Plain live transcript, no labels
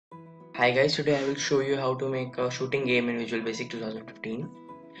Hi guys, today I will show you how to make a shooting game in Visual Basic 2015.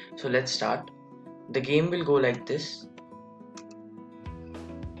 So let's start. The game will go like this.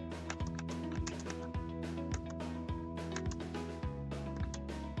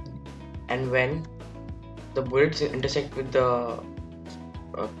 And when the bullets intersect with the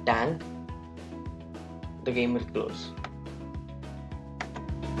tank, the game will close.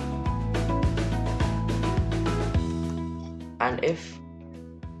 And if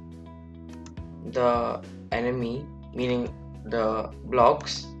the enemy, meaning the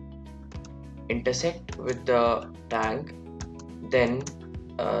blocks, intersect with the tank, then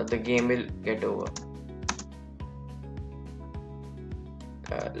the game will get over.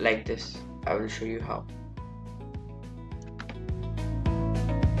 Like this. I will show you how.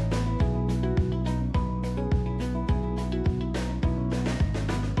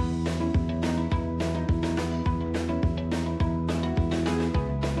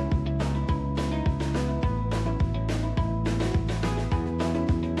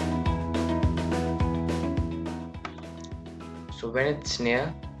 So when it's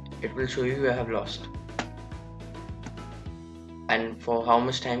near, it will show you have lost and for how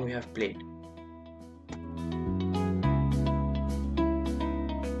much time you have played.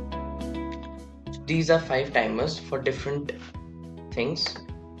 These are 5 timers for different things.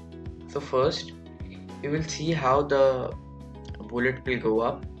 So first, you will see how the bullet will go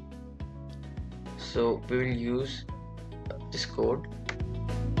up. So we will use this code.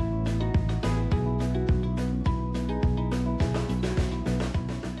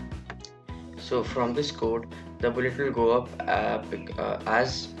 So from this code, the bullet will go up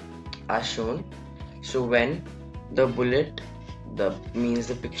as shown. So when the bullet, means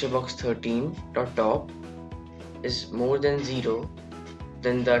the picture box 13 top is more than 0,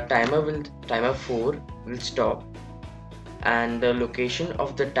 then the timer 4 will stop, and the location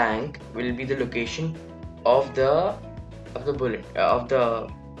of the tank will be the location of the bullet.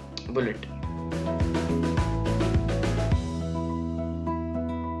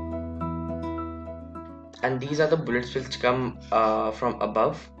 And these are the bullets which come from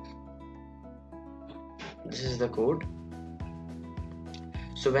above. This is the code.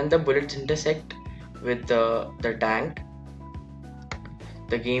 So when the bullets intersect with the tank,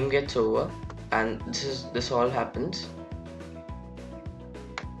 the game gets over, and this all happens.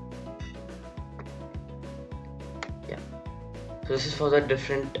 Yeah. So this is for the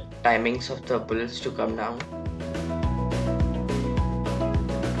different timings of the bullets to come down.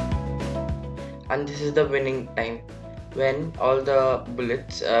 And this is the winning time. When all the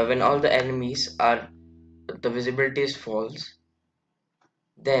bullets, when all the enemies are, the visibility is false,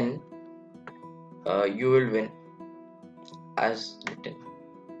 then you will win as written.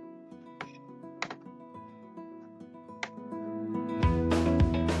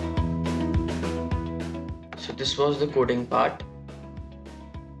 So this was the coding part,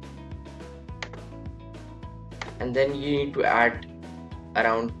 and then you need to add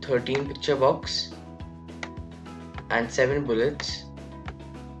around 13 picture box and 7 bullets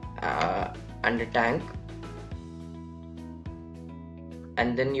and a tank,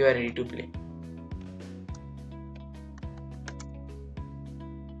 and then you are ready to play.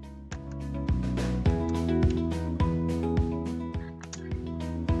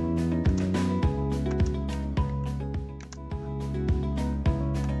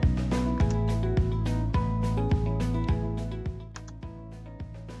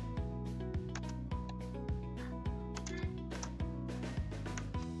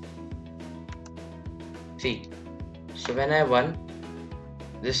 See, so when I won,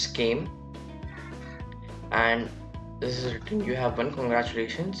 this came, and this is written, you have won,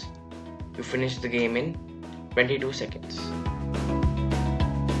 congratulations, you finished the game in 22 seconds.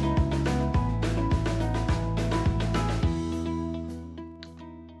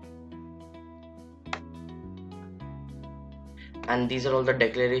 And these are all the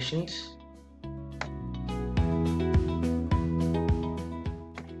declarations.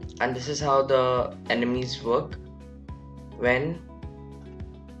 And this is how the enemies work. When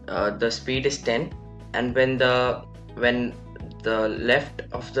the speed is 10, and when the left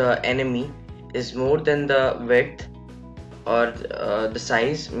of the enemy is more than the width, or the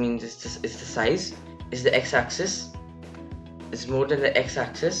size, means it's the size is the x-axis, is more than the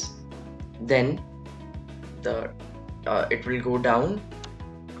x-axis, then it will go down,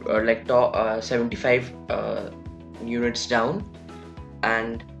 like 75 units down,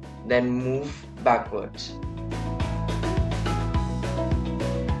 and then move backwards.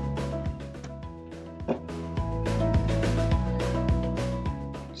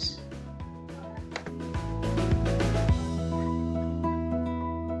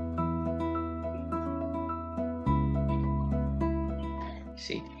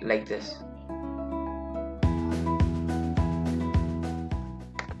 See, like this.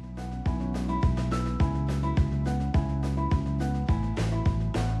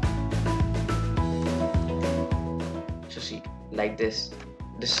 So see, like this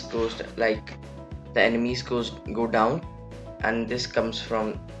goes like the enemies go down, and this comes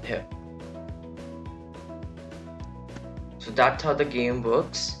from here. So that's how the game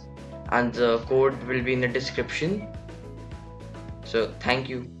works, and the code will be in the description. So thank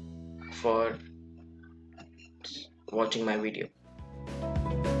you for watching my video.